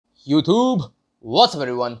YouTube, what's up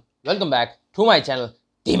everyone? Welcome back to my channel,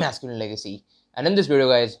 The Masculine Legacy. And in this video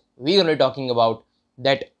guys, we're going to be talking about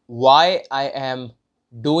that why I am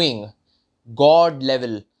doing God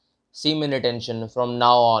level semen retention from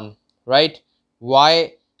now on, right?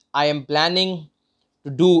 Why I am planning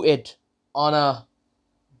to do it on a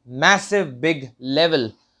massive big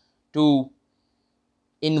level to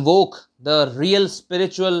invoke the real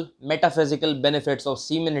spiritual metaphysical benefits of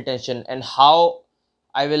semen retention and how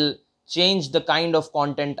I will change the kind of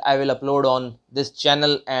content I will upload on this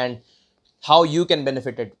channel and how you can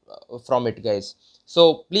benefit it from it guys.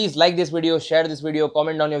 So please like this video, share this video,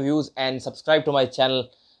 comment on your views and subscribe to my channel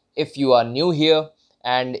if you are new here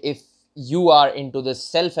and if you are into this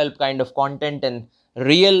self-help kind of content and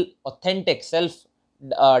real authentic self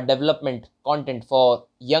development content for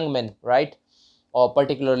young men, right? Or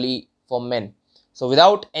particularly for men. So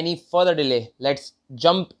without any further delay, let's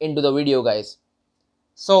jump into the video guys.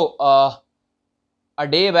 So a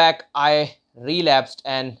day back I relapsed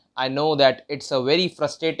and I know that it's a very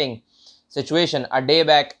frustrating situation. A day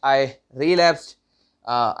back I relapsed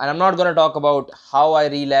and I'm not going to talk about how I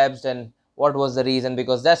relapsed and what was the reason,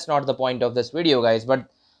 because that's not the point of this video guys. But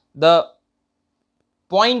the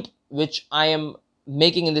point which I am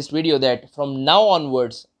making in this video, that from now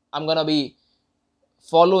onwards I'm going to be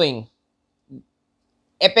following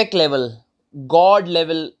epic level, God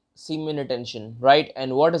level semen retention, right?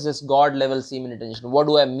 And what is this God level semen retention? What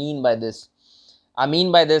do I mean by this? I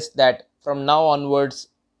mean by this that from now onwards,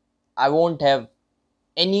 I won't have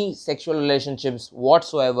any sexual relationships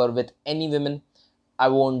whatsoever with any women. I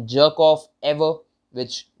won't jerk off ever,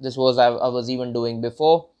 which this was I was even doing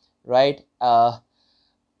before, right? I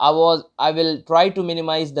will try to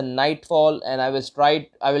minimize the nightfall, and I will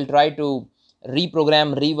try to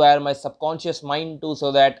rewire my subconscious mind too,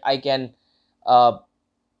 so that I can uh,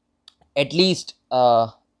 at least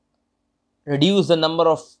reduce the number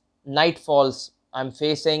of nightfalls I'm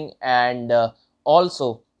facing, and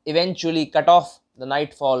also eventually cut off the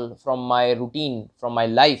nightfall from my routine, from my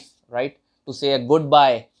life, right? To say a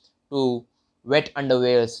goodbye to wet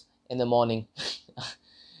underwears in the morning.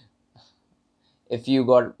 If you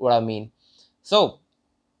got what I mean. So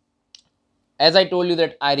as I told you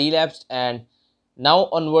that I relapsed, and now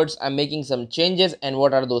onwards I'm making some changes. And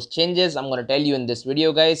what are those changes? I'm going to tell you in this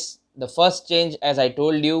video guys. The first change, as I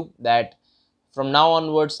told you, that from now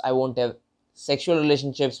onwards I won't have sexual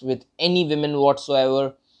relationships with any women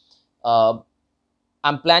whatsoever. uh,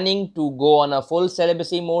 I'm planning to go on a full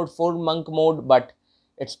celibacy mode, full monk mode, but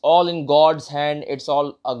it's all in God's hand. It's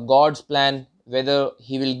all a God's plan, whether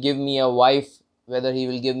He will give me a wife, whether He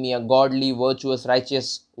will give me a godly, virtuous,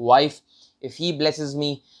 righteous wife. If He blesses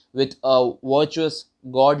me with a virtuous,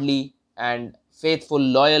 godly, and faithful,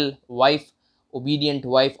 loyal wife, obedient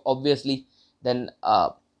wife, obviously, then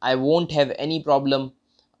I won't have any problem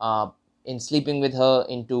uh, in sleeping with her,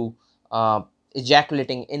 into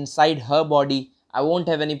ejaculating inside her body. I won't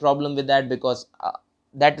have any problem with that, because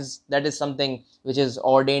that is something which is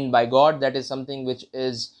ordained by God. That is something which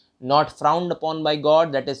is not frowned upon by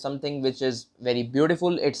God. That is something which is very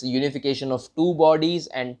beautiful. It's a unification of two bodies,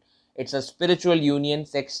 and it's a spiritual union.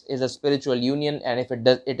 Sex is a spiritual union, and if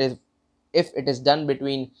it is done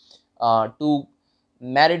between two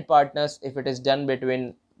married partners, if it is done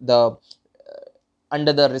between the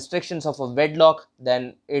under the restrictions of a wedlock,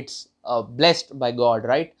 then it's blessed by God,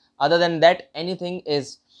 right? Other than that, anything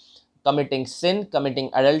is committing sin,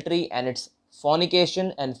 committing adultery, and it's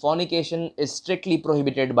fornication, and fornication is strictly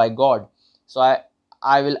prohibited by God. So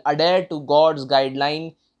I will adhere to God's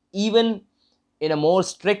guideline, even in a more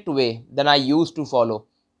strict way than I used to follow,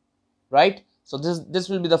 right? So this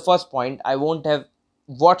will be the first point. I won't have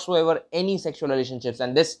whatsoever any sexual relationships,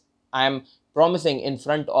 and this I am promising in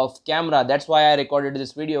front of camera. That's why I recorded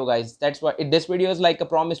this video guys. That's why this video is like a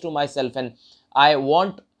promise to myself, and I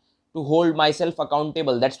want to hold myself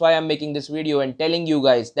accountable. That's why I'm making this video and telling you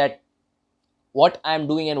guys that what I'm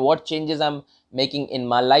doing and what changes I'm making in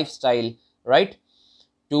my lifestyle, right?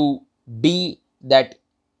 To be that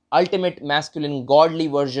ultimate masculine godly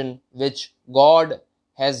version which God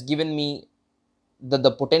has given me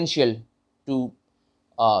the potential to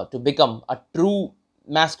become a true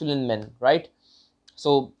masculine man, right?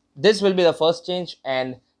 So this will be the first change,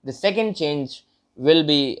 and the second change will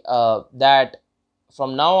be that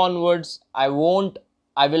from now onwards I will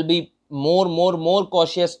be more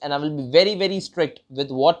cautious, and I will be very strict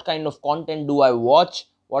with what kind of content do I watch,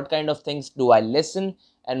 what kind of things do I listen,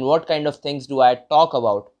 and what kind of things do I talk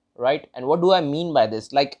about, right? And what do I mean by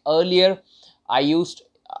this? Like earlier i used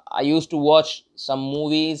I used to watch some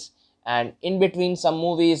movies, and in between some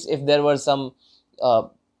movies, if there were some uh,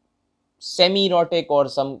 semi-erotic or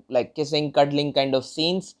some like kissing, cuddling kind of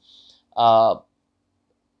scenes. uh,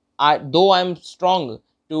 though I'm strong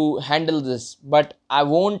to handle this, but I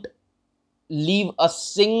won't leave a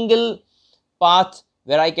single path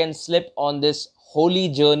where I can slip on this holy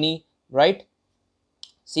journey, right?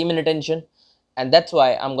 Semen attention. And that's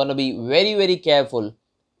why I'm gonna be very, very careful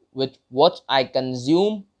with what I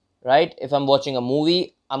consume, right? If I'm watching a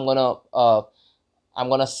movie, I'm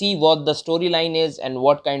gonna see what the storyline is and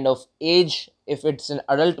what kind of age. If it's an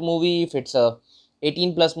adult movie, if it's a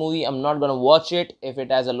 18 plus movie, I'm not gonna watch it. If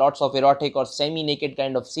it has a lots of erotic or semi naked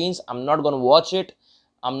kind of scenes, I'm not gonna watch it.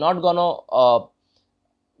 I'm not gonna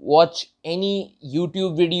watch any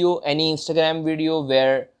YouTube video, any Instagram video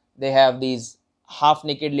where they have these half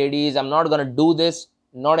naked ladies. I'm not gonna do this,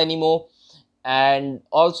 not anymore. And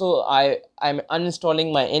also I'm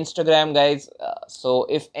uninstalling my Instagram, guys. So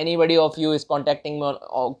if anybody of you is contacting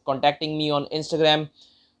me on Instagram,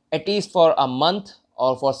 at least for a month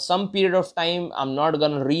or for some period of time, I'm not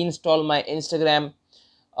gonna reinstall my Instagram.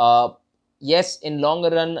 uh, yes, in longer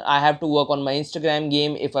run I have to work on my Instagram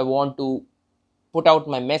game if I want to put out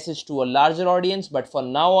my message to a larger audience, but for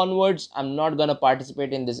now onwards I'm not gonna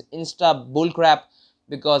participate in this Insta bullcrap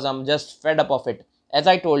because I'm just fed up of it. As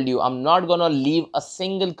I told you, I'm not gonna leave a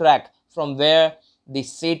single crack from where the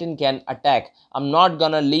Satan can attack. I'm not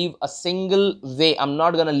gonna leave a single way, I'm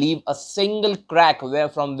not gonna leave a single crack where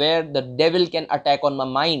the devil can attack on my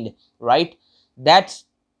mind, right? That's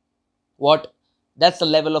what that's the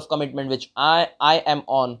level of commitment which I am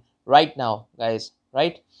on right now, guys,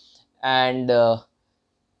 right? And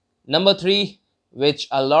number three, which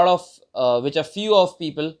a few of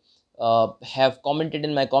people have commented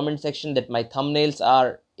in my comment section, that my thumbnails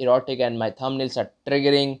are erotic and my thumbnails are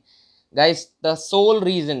triggering. Guys, the sole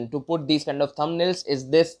reason to put these kind of thumbnails is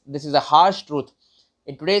this is a harsh truth.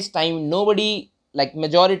 In today's time, nobody, like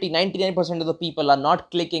majority 99% of the people are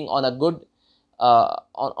not clicking on a good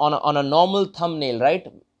on a normal thumbnail,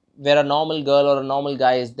 right? Where a normal girl or a normal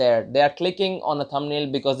guy is there, they are clicking on a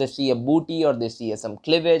thumbnail because they see a booty or they see some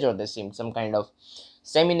cleavage or they see some kind of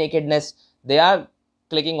semi nakedness. They are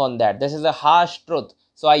clicking on that. This is a harsh truth.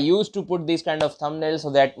 So I used to put these kind of thumbnails so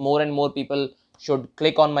that more and more people should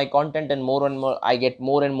click on my content, and more I get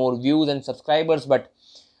more and more views and subscribers. But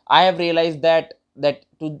I have realized that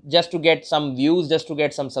to get some views, just to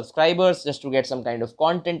get some subscribers, just to get some kind of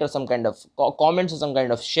content or some kind of comments or some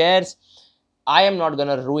kind of shares, I am not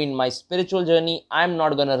gonna ruin my spiritual journey. I'm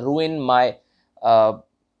not gonna ruin uh,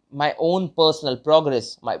 my own personal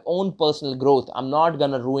progress, my own personal growth. I'm not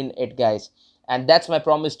gonna ruin it, guys. And that's my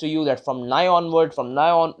promise to you, that from now onwards,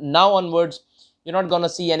 you're not gonna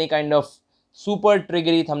see any kind of super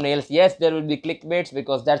triggery thumbnails. Yes, there will be clickbaits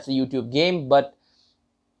because that's the YouTube game, but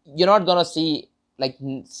you're not gonna see like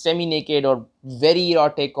semi naked or very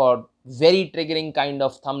erotic or very triggering kind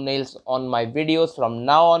of thumbnails on my videos. From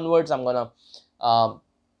now onwards, I'm gonna I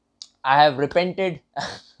have repented.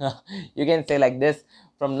 You can say like this.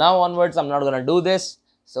 From now onwards, I'm not gonna do this.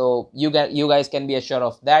 So you guys can be assured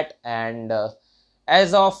of that. And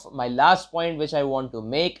as of my last point, which I want to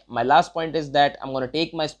make, my last point is that I'm gonna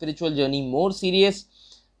take my spiritual journey more serious.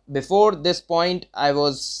 Before this point, I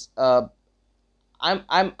was I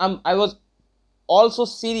was also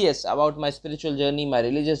serious about my spiritual journey, my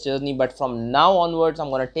religious journey. But from now onwards, I'm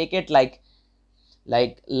gonna take it like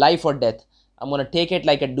life or death. I'm gonna take it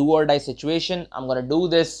like a do or die situation. I'm gonna do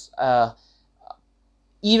this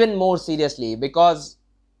even more seriously, because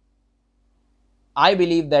I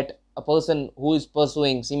believe that a person who is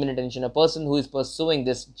pursuing semen attention, a person who is pursuing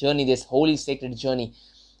this journey, this holy sacred journey,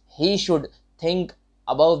 he should think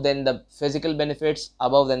above than the physical benefits,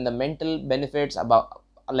 above than the mental benefits, about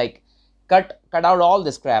like cut out all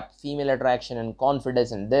this crap, female attraction and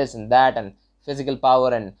confidence and this and that and physical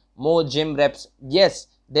power and more gym reps. Yes,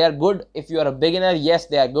 they are good if you are a beginner. Yes,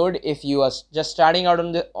 they are good if you are just starting out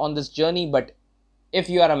on this journey. But if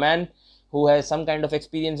you are a man who has some kind of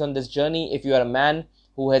experience on this journey, if you are a man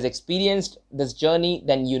who has experienced this journey,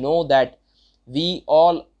 then you know that we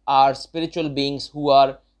all are spiritual beings who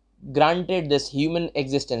are granted this human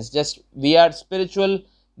existence. Just we are spiritual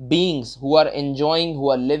beings who are enjoying, who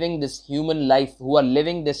are living this human life, who are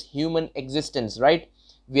living this human existence, right?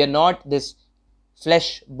 We are not this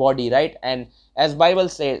flesh body, right? And as Bible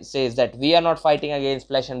says that we are not fighting against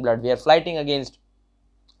flesh and blood, we are fighting against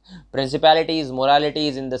principalities,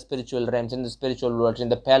 moralities in the spiritual realms, in the spiritual world, in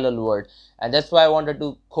the parallel world. And that's why I wanted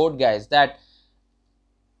to quote, guys, that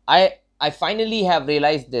I finally have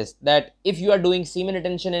realized this, that if you are doing semen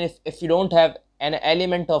attention, and if you don't have an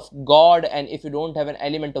element of God, and if you don't have an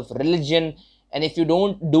element of religion, and if you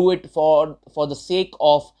don't do it for the sake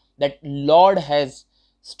of that Lord has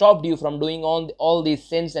stopped you from doing all these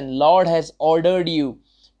sins, and Lord has ordered you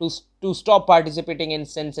to stop participating in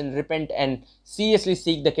sins and repent and seriously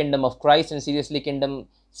seek the kingdom of Christ and seriously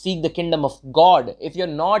seek the kingdom of God. If you're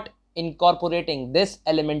not incorporating this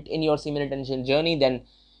element in your semen retention journey, then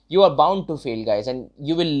you are bound to fail, guys, and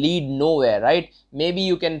you will lead nowhere, right? Maybe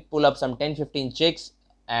you can pull up some 10-15 chicks,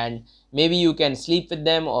 and maybe you can sleep with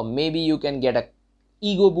them, or maybe you can get a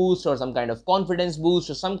ego boost or some kind of confidence boost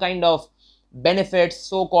or some kind of benefits,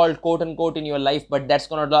 so called, quote unquote, in your life, but that's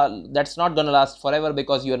not gonna last forever,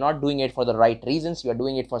 because you're not doing it for the right reasons. You're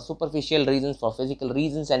doing it for superficial reasons, for physical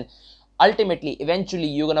reasons, and ultimately, eventually,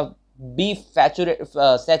 you're gonna be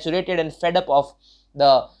saturated and fed up of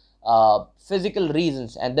the physical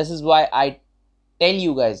reasons. And this is why I tell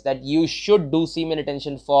you guys that you should do semen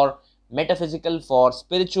retention for metaphysical, for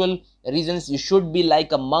spiritual reasons. You should be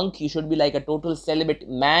like a monk, you should be like a total celibate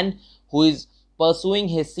man who is pursuing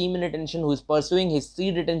his semen retention, who is pursuing his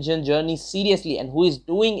seed retention journey seriously, and who is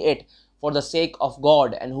doing it for the sake of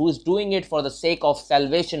God, and who is doing it for the sake of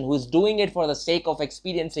salvation, who is doing it for the sake of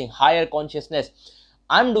experiencing higher consciousness.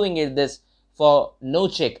 I'm doing this for no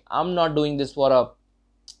chick. I'm not doing this for a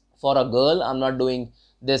girl. I'm not doing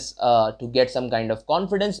this to get some kind of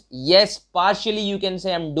confidence. Yes, partially you can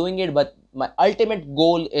say I'm doing it, but my ultimate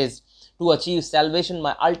goal is to achieve salvation.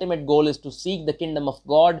 My ultimate goal is to seek the kingdom of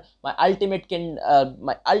God. My ultimate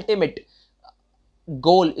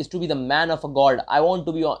goal is to be the man of a God. I want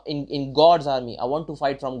to be in God's army. I want to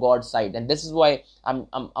fight from God's side, and this is why I'm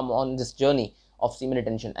on this journey of semen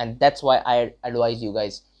retention, and that's why I advise you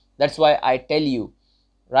guys. That's why I tell you,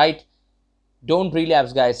 right? Don't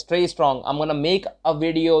relapse, guys. Stay strong. I'm gonna make a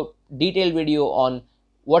detailed video on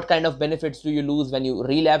what kind of benefits do you lose when you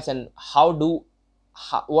relapse, and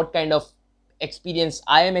what kind of experience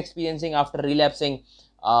I am experiencing after relapsing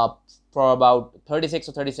for about 36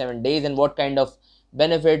 or 37 days, and what kind of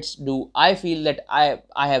benefits do I feel that I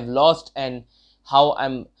have lost, and how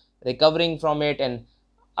I'm recovering from it. And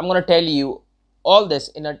I'm gonna tell you all this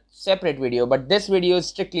in a separate video, but this video is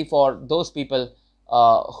strictly for those people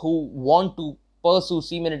who want to pursue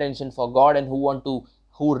semen retention for God, and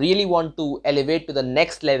who really want to elevate to the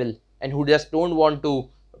next level, and who just don't want to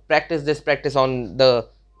practice on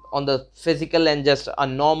the physical, and just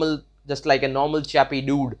like a normal chappy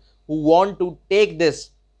dude, who want to take this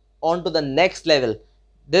on to the next level.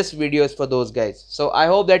 This video is for those guys. So I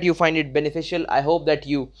hope that you find it beneficial. I hope that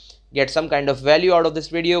you get some kind of value out of this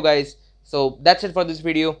video, guys. So that's it for this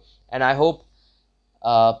video, and I hope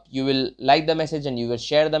you will like the message, and you will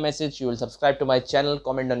share the message. You will subscribe to my channel,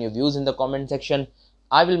 comment on your views in the comment section.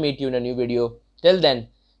 I will meet you in a new video. Till then,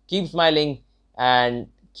 keep smiling and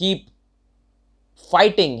keep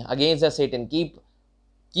fighting against the Satan. Keep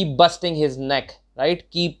busting his neck, right?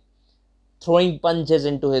 Keep throwing punches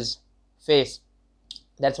into his face.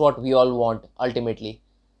 That's what we all want ultimately.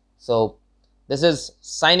 So this is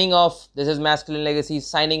signing off. This is Masculine Legacy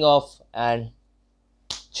signing off, and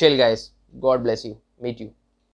chill, guys. God bless you. Meet you.